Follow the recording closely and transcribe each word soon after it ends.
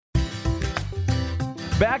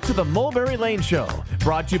back to the Mulberry Lane Show,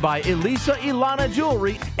 brought to you by Elisa Ilana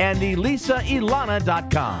Jewelry and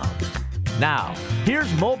ElisaIlana.com. Now,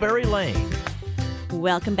 here's Mulberry Lane.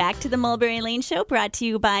 Welcome back to the Mulberry Lane Show, brought to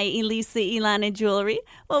you by Elisa Ilana Jewelry.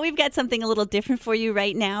 Well, we've got something a little different for you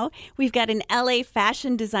right now. We've got an LA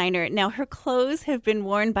fashion designer. Now, her clothes have been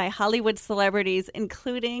worn by Hollywood celebrities,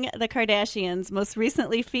 including the Kardashians, most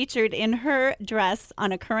recently featured in her dress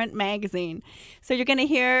on a current magazine. So you're going to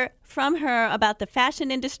hear from her about the fashion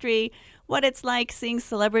industry, what it's like seeing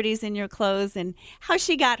celebrities in your clothes, and how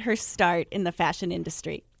she got her start in the fashion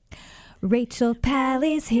industry. Rachel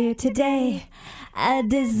Palley's here today, a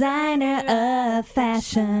designer of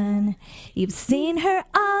fashion. You've seen her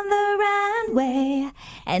on the runway,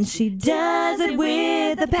 and she does it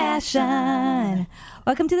with a passion.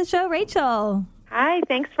 Welcome to the show, Rachel. Hi,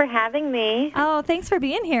 thanks for having me. Oh, thanks for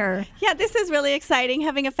being here. Yeah, this is really exciting,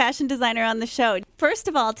 having a fashion designer on the show. First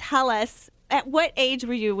of all, tell us, at what age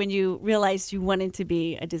were you when you realized you wanted to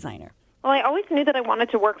be a designer? Well, I always knew that I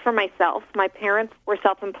wanted to work for myself. My parents were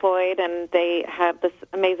self-employed, and they had this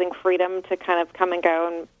amazing freedom to kind of come and go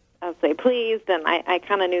and as they pleased, and I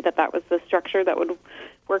kind of knew that that was the structure that would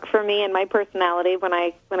work for me and my personality when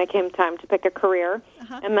I came time to pick a career.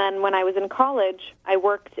 And then when I was in college, I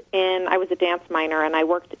was a dance minor, and I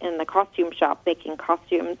worked in the costume shop making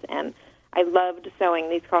costumes, and I loved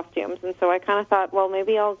sewing these costumes. And so I kind of thought, well,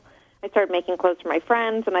 I started making clothes for my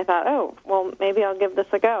friends, and I thought, oh, well, maybe I'll give this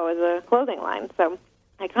a go as a clothing line. So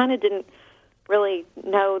I kind of didn't really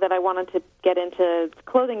know that I wanted to get into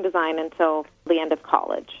clothing design until the end of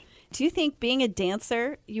college. Do you think being a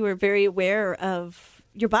dancer, you were very aware of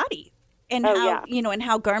your body and and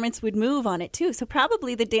how garments would move on it too? So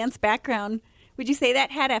probably the dance background, would you say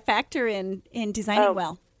that had a factor in designing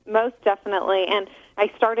well? Most definitely. And I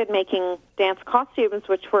started making dance costumes,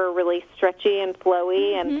 which were really stretchy and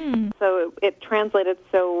flowy, and so it translated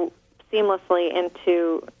so seamlessly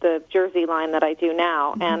into the jersey line that I do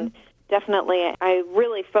now. And definitely I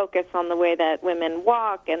really focus on the way that women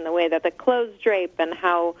walk and the way that the clothes drape and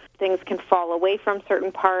how things can fall away from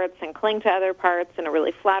certain parts and cling to other parts in a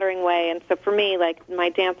really flattering way. And so for me, like, my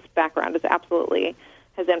dance background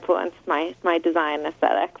has influenced my design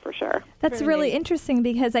aesthetic for sure. That's really interesting,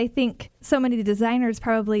 because I think so many designers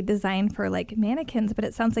probably design for like mannequins, but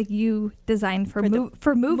it sounds like you design for movement.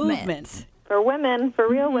 For women, for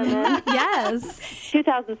real women. Yes.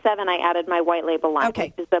 2007, I added my white label line,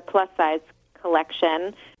 which is the plus-size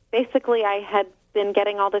collection. Basically, I had been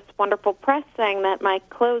getting all this wonderful press saying that my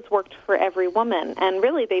clothes worked for every woman, and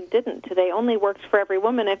really they didn't. They only worked for every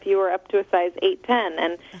woman if you were up to a size 8-10,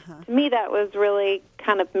 and to me that was really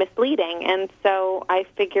kind of misleading, and so I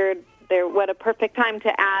figured what a perfect time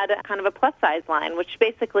to add kind of a plus-size line, which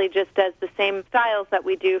basically just does the same styles that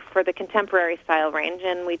we do for the contemporary style range,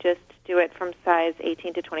 and we just do it from size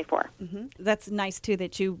 18 to 24. That's nice, too,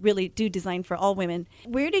 that you really do design for all women.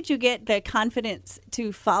 Where did you get the confidence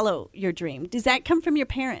to follow your dream? Does that come from your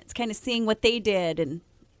parents, kind of seeing what they did?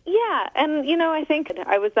 Yeah, and, I think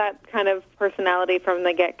I was that kind of personality from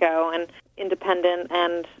the get-go, and independent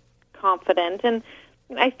and confident, and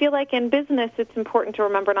I feel like in business it's important to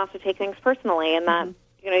remember not to take things personally, and that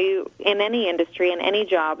you in any industry, in any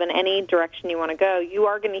job, in any direction you want to go, you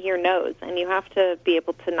are going to hear no's, and you have to be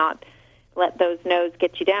able to not let those no's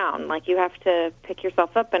get you down. Like, you have to pick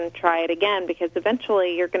yourself up and try it again, because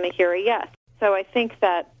eventually you're going to hear a yes. So I think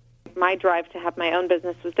that my drive to have my own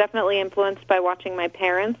business was definitely influenced by watching my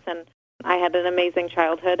parents, and I had an amazing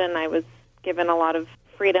childhood, and I was given a lot of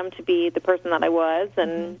freedom to be the person that I was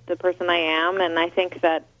and the person I am, and I think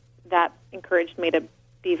that encouraged me to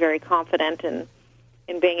be very confident in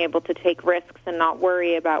being able to take risks and not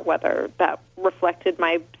worry about whether that reflected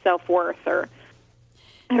my self-worth. Or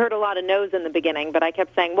I heard a lot of no's in the beginning, but I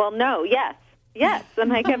kept saying, well, no, yes,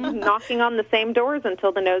 and I kept knocking on the same doors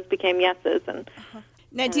until the no's became yeses.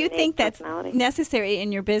 Now, do you think that's necessary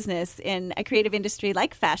in your business, in a creative industry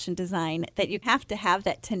like fashion design, that you have to have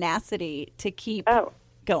that tenacity to keep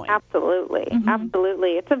going? Absolutely.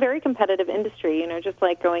 Absolutely. It's a very competitive industry, just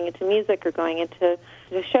like going into music or going into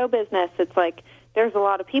the show business. It's like there's a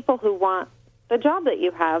lot of people who want the job that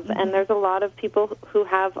you have, and there's a lot of people who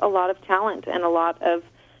have a lot of talent and a lot of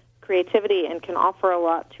creativity and can offer a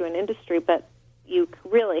lot to an industry, but you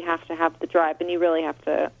really have to have the drive, and you really have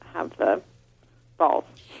to have the balls.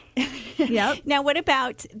 Yep. Now, what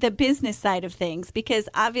about the business side of things? Because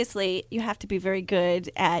obviously you have to be very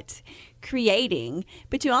good at creating,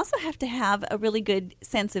 but you also have to have a really good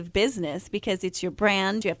sense of business, because it's your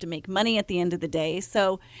brand. You have to make money at the end of the day.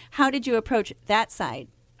 So how did you approach that side?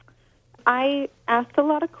 I asked a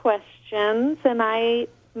lot of questions, and I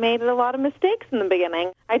made a lot of mistakes in the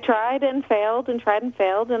beginning. I tried and failed and tried and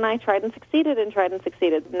failed, and I tried and succeeded and tried and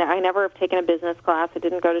succeeded. I never have taken a business class. I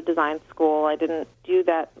didn't go to design school. I didn't do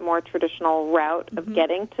that more traditional route of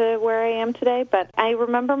getting to where I am today. But I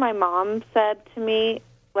remember my mom said to me,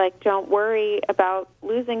 like, don't worry about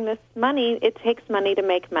losing this money. It takes money to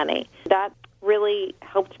make money. That really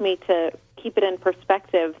helped me to keep it in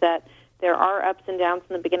perspective that there are ups and downs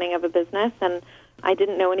in the beginning of a business, and I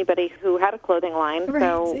didn't know anybody who had a clothing line,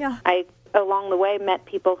 so I, along the way, met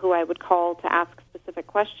people who I would call to ask specific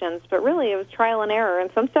questions, but really it was trial and error,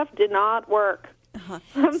 and some stuff did not work.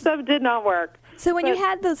 Some stuff did not work. So when you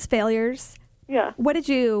had those failures, what did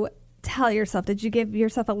you tell yourself? Did you give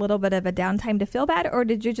yourself a little bit of a downtime to feel bad, or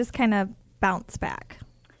did you just kind of bounce back?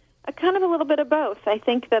 Kind of a little bit of both. I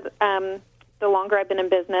think that the longer I've been in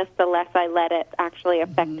business, the less I let it actually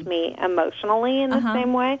affect me emotionally in the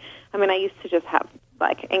same way. I mean, I used to just have,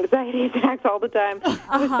 like, anxiety attacks all the time. It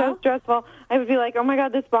was so stressful. I would be like, oh, my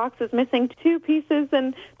God, this box is missing 2 pieces,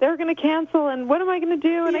 and they're going to cancel, and what am I going to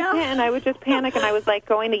do? And I can't. And I would just panic, and I was, like,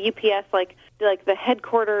 going to UPS, like the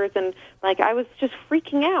headquarters, and, like, I was just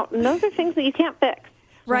freaking out. And those are things that you can't fix.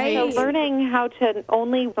 Right. So learning how to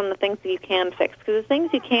only on the things that you can fix, because the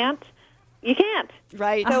things you can't.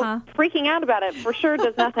 Right. So freaking out about it for sure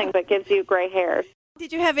does nothing but gives you gray hairs.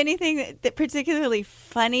 Did you have anything that particularly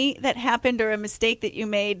funny that happened or a mistake that you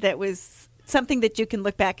made that was something that you can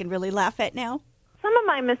look back and really laugh at now? Some of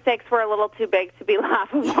my mistakes were a little too big to be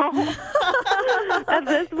laughable. At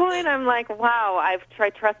this point, I'm like, wow, I've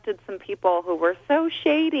trusted some people who were so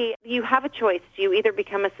shady. You have a choice. Do you either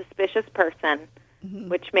become a suspicious person,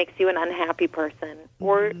 which makes you an unhappy person,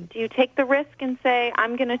 or do you take the risk and say,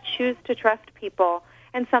 I'm going to choose to trust people,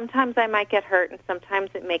 and sometimes I might get hurt, and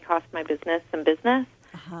sometimes it may cost my business some business,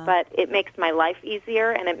 but it makes my life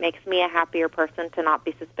easier, and it makes me a happier person to not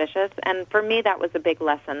be suspicious, and for me, that was a big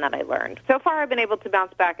lesson that I learned. So far, I've been able to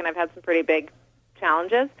bounce back, and I've had some pretty big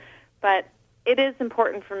challenges, but it is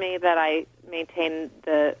important for me that I maintain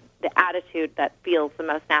the attitude that feels the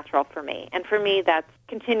most natural for me, and for me, that's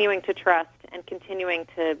continuing to trust and continuing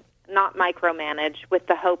to not micromanage with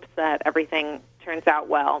the hopes that everything turns out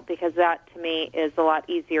well, because that, to me, is a lot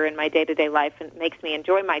easier in my day-to-day life and makes me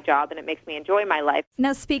enjoy my job and it makes me enjoy my life.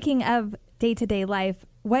 Now, speaking of day-to-day life,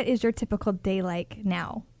 what is your typical day like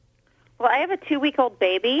now? Well, I have a 2-week-old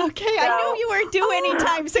baby. Okay, so I knew you weren't due any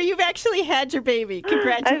time, so you've actually had your baby.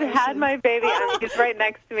 Congratulations. I've had my baby, and he's right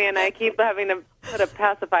next to me, and I keep having to put a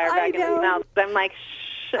pacifier back in his mouth. I'm like,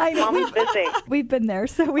 shh, Mommy's busy. We've been there,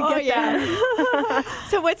 so we get that.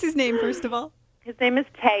 So what's his name, first of all? His name is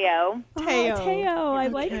Teo. Teo, I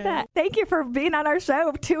like that. Thank you for being on our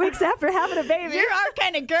show 2 weeks after having a baby. You're our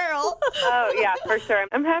kind of girl. Oh, yeah, for sure.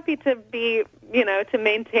 I'm happy to be, to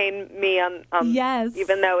maintain me on yes.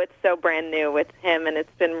 Even though it's so brand new with him, and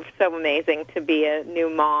it's been so amazing to be a new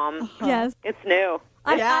mom. Yes. It's new.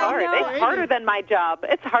 It's hard. It's harder than my job.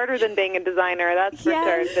 It's harder than being a designer, that's for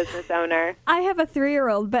sure, business owner. I have a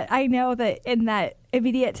 3-year-old, but I know that in that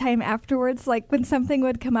immediate time afterwards, like when something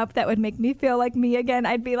would come up that would make me feel like me again,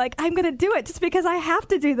 I'd be like, I'm going to do it just because I have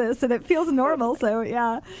to do this, and it feels normal, so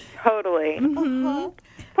yeah. Totally.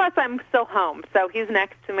 Plus, I'm still home, so he's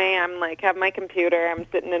next to me. I'm like, have my computer. I'm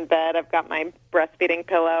sitting in bed. I've got my breastfeeding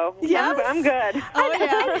pillow. Yes. I'm good.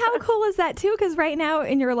 And how cool is that, too? Because right now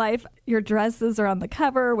in your life, your dresses are on the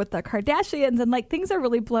cover with the Kardashians, and, like, things are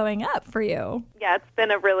really blowing up for you. Yeah, it's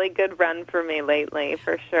been a really good run for me lately,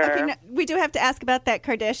 for sure. Okay, now, we do have to ask about that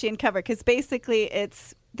Kardashian cover, because basically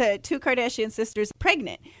it's the 2 Kardashian sisters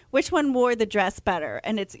pregnant. Which one wore the dress better?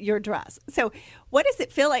 And it's your dress. So what does it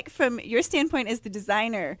feel like from your standpoint as the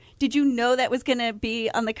designer? Did you know that was going to be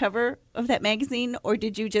on the cover of that magazine, or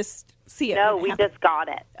did you just see it? No, we just got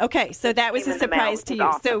it. Okay, so that was a surprise to you.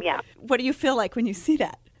 Awesome, so yeah. What do you feel like when you see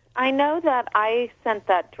that? I know that I sent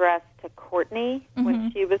that dress to Courtney when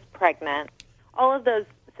she was pregnant. All of those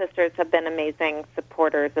sisters have been amazing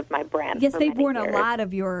supporters of my brand. Yes, they've worn years. a lot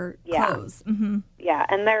of your clothes. Mm-hmm. Yeah,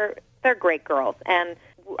 and they're great girls. And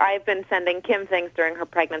I've been sending Kim things during her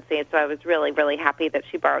pregnancy, so I was really, really happy that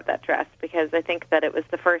she borrowed that dress, because I think that it was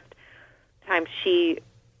the first time she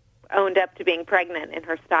owned up to being pregnant in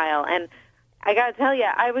her style. And I got to tell you,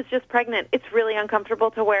 I was just pregnant. It's really uncomfortable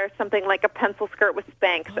to wear something like a pencil skirt with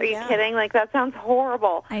Spanx. Are you kidding? Like, that sounds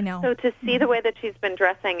horrible. I know. So to see the way that she's been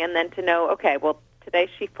dressing, and then to know, okay, well, today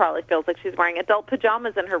she probably feels like she's wearing adult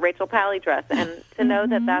pajamas in her Rachel Pally dress, and to know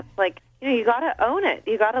that that's like, you got to own it.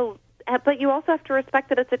 You got to, but you also have to respect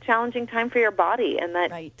that it's a challenging time for your body, and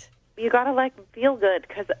that you got to feel good,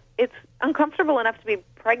 because it's uncomfortable enough to be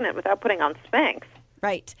pregnant without putting on Spanx.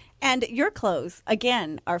 Right. And your clothes,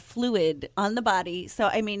 again, are fluid on the body. So,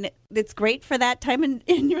 I mean, it's great for that time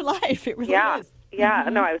in your life. It really is. Yeah.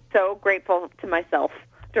 No, I was so grateful to myself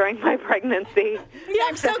during my pregnancy. Yeah,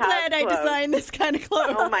 I'm so glad I designed this kind of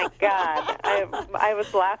clothes. Oh, my God. I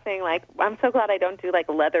was laughing, like, I'm so glad I don't do, like,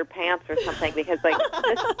 leather pants or something because, like,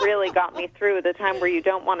 this really got me through the time where you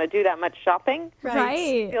don't want to do that much shopping. Right.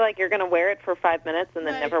 I feel like you're going to wear it for 5 minutes and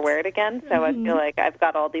then never wear it again. So I feel like I've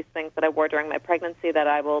got all these things that I wore during my pregnancy that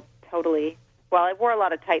I will totally... Well, I wore a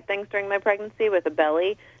lot of tight things during my pregnancy with a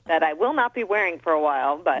belly that I will not be wearing for a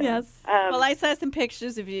while. But yes. Well, I saw some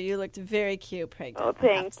pictures of you. You looked very cute pregnant. Oh,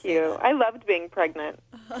 thank you. I loved being pregnant.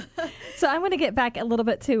 So I want to get back a little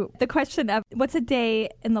bit to the question of what's a day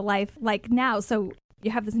in the life like now? So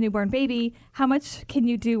you have this newborn baby. How much can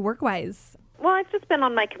you do work-wise? Well, I've just been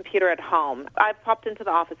on my computer at home. I've popped into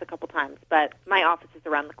the office a couple times, but my office is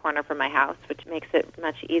around the corner from my house, which makes it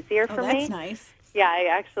much easier for me. That's nice.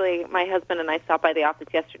 Yeah, my husband and I stopped by the office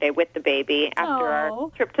yesterday with the baby after our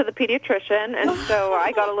trip to the pediatrician, and so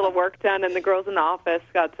I got a little work done, and the girls in the office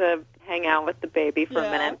got to hang out with the baby for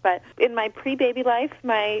a minute. But in my pre-baby life,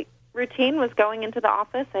 my routine was going into the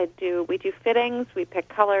office. We do fittings, we pick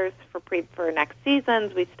colors for next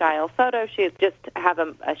seasons, we style photo shoots, just have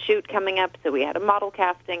a shoot coming up, so we had a model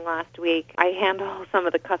casting last week. I handle some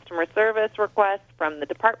of the customer service requests from the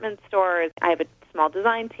department stores. I have a small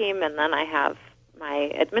design team, and then I have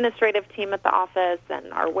my administrative team at the office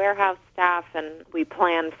and our warehouse staff, and we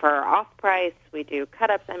plan for off-price. We do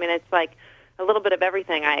cut-ups. I mean, it's like a little bit of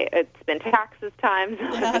everything. It's been taxes times.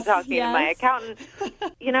 I've been talking to my accountant.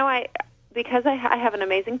 Because I have an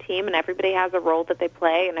amazing team and everybody has a role that they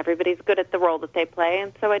play and everybody's good at the role that they play,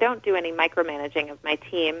 and so I don't do any micromanaging of my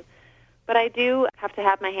team. But I do have to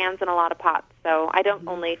have my hands in a lot of pots, so I don't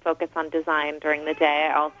only focus on design during the day.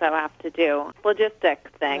 I also have to do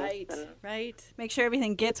logistics things. Right. Make sure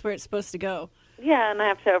everything gets where it's supposed to go. Yeah, and I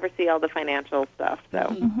have to oversee all the financial stuff,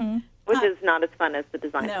 which is not as fun as the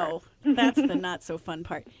design part. No, that's the not-so-fun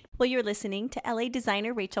part. Well, you're listening to LA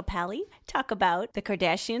designer Rachel Pally talk about the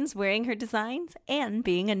Kardashians wearing her designs and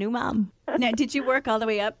being a new mom. Now, did you work all the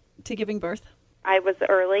way up to giving birth? I was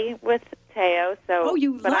early with Teo, so... Oh,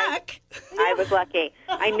 you luck! I was lucky.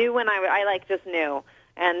 I knew when I just knew.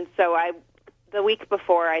 And so the week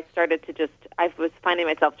before I started to I was finding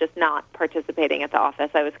myself just not participating at the office.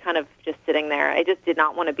 I was kind of just sitting there. I just did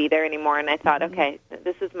not want to be there anymore. And I thought, okay,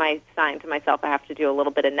 this is my sign to myself. I have to do a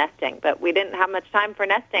little bit of nesting. But we didn't have much time for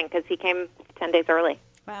nesting because he came 10 days early.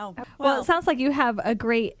 Wow. Well, it sounds like you have a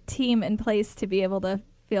great team in place to be able to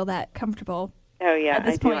feel that comfortable. Oh, yeah. At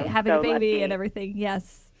this point, having a baby lucky. and everything.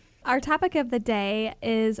 Yes. Our topic of the day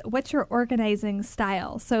is what's your organizing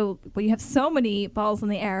style? So you have so many balls in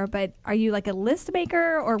the air, but are you like a list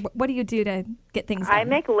maker or what do you do to get things done? I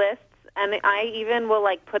make lists, and I even will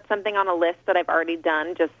put something on a list that I've already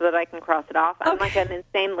done just so that I can cross it off. I'm like an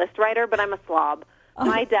insane list writer, but I'm a slob.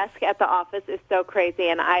 My desk at the office is so crazy,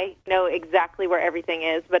 and I know exactly where everything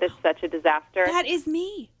is, but it's such a disaster. That is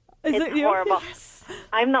me. It's horrible. Yes.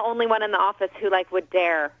 I'm the only one in the office who would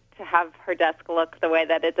dare to have her desk look the way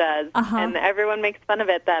that it does. And everyone makes fun of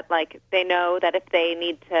it that they know that if they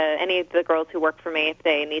need to, any of the girls who work for me, if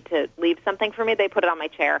they need to leave something for me, they put it on my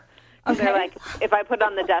chair. Okay. They're like, if I put it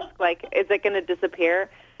on the desk, is it going to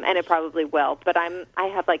disappear? And it probably will. But I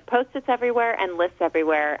have Post-its everywhere and lists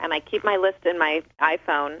everywhere, and I keep my list in my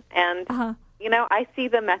iPhone. And I see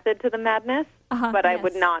the method to the madness, but I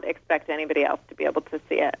would not expect anybody else to be able to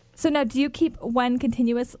see it. So now, do you keep one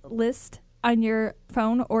continuous list on your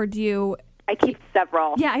phone, or do you... I keep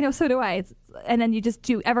several. Yeah, I know, so do I. And then do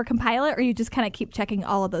you ever compile it, or you just kind of keep checking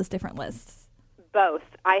all of those different lists? Both.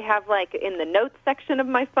 I have, in the notes section of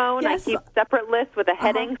my phone, I keep separate lists with a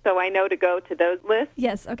heading so I know to go to those lists.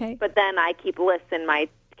 Yes, okay. But then I keep lists in my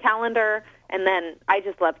calendar, and then I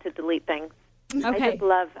just love to delete things. Okay.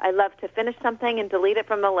 I love to finish something and delete it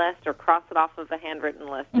from the list or cross it off of a handwritten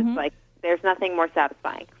list. It's there's nothing more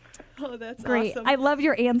satisfying. Oh, that's great. awesome. I love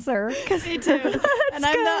your answer. Me too. And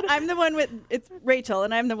I'm the one it's Rachel,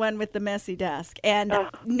 and I'm the one with the messy desk. And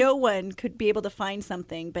no one could be able to find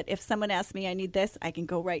something, but if someone asks me I need this, I can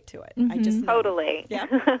go right to it. I just know. Totally. Yeah.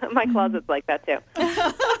 My closet's like that too.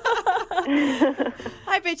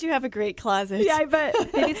 I bet you have a great closet. Yeah, I bet.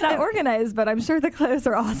 Maybe it's not organized, but I'm sure the clothes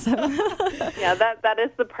are awesome. Yeah, that is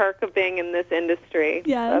the perk of being in this industry.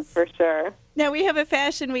 Yes. That's for sure. Now, we have a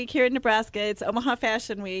fashion week here in Nebraska. It's Omaha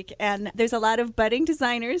Fashion Week, and there's a lot of budding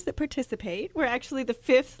designers that participate. We're actually the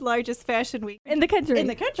 5th largest fashion week in the country. In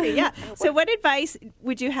the country, yeah. So what advice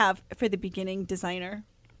would you have for the beginning designer?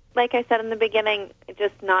 Like I said in the beginning,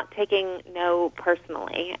 just not taking no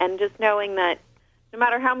personally, and just knowing that no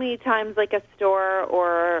matter how many times like a store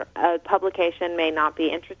or a publication may not be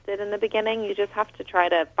interested in the beginning, you just have to try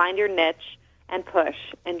to find your niche and push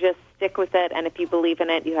and just stick with it. And if you believe in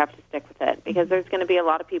it, you have to stick with it because there's going to be a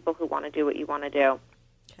lot of people who want to do what you want to do.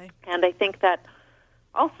 Okay. And I think that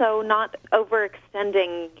also not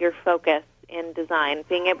overextending your focus in design,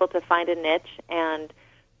 being able to find a niche and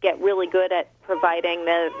get really good at providing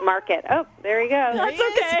the market. Oh, there you go. That's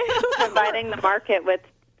okay. Providing the market with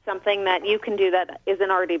something that you can do that isn't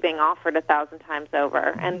already being offered 1,000 times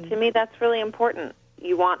over. And to me, that's really important.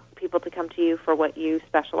 You want people to come to you for what you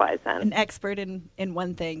specialize in. An expert in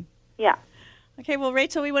one thing. Yeah. Okay, well,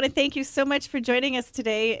 Rachel, we want to thank you so much for joining us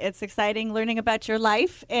today. It's exciting learning about your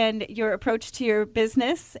life and your approach to your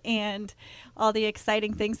business and all the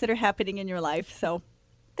exciting things that are happening in your life. So,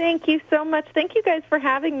 thank you so much. Thank you guys for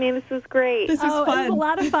having me. This was great. This was fun. It was a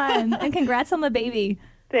lot of fun. And congrats on the baby.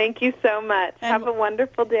 Thank you so much. And have a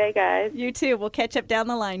wonderful day, guys. You too. We'll catch up down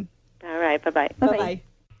the line. All right. Bye-bye. Bye-bye.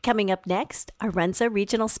 Coming up next, a Runza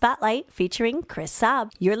Regional Spotlight featuring Chris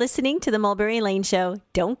Saab. You're listening to the Mulberry Lane Show.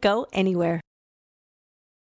 Don't go anywhere.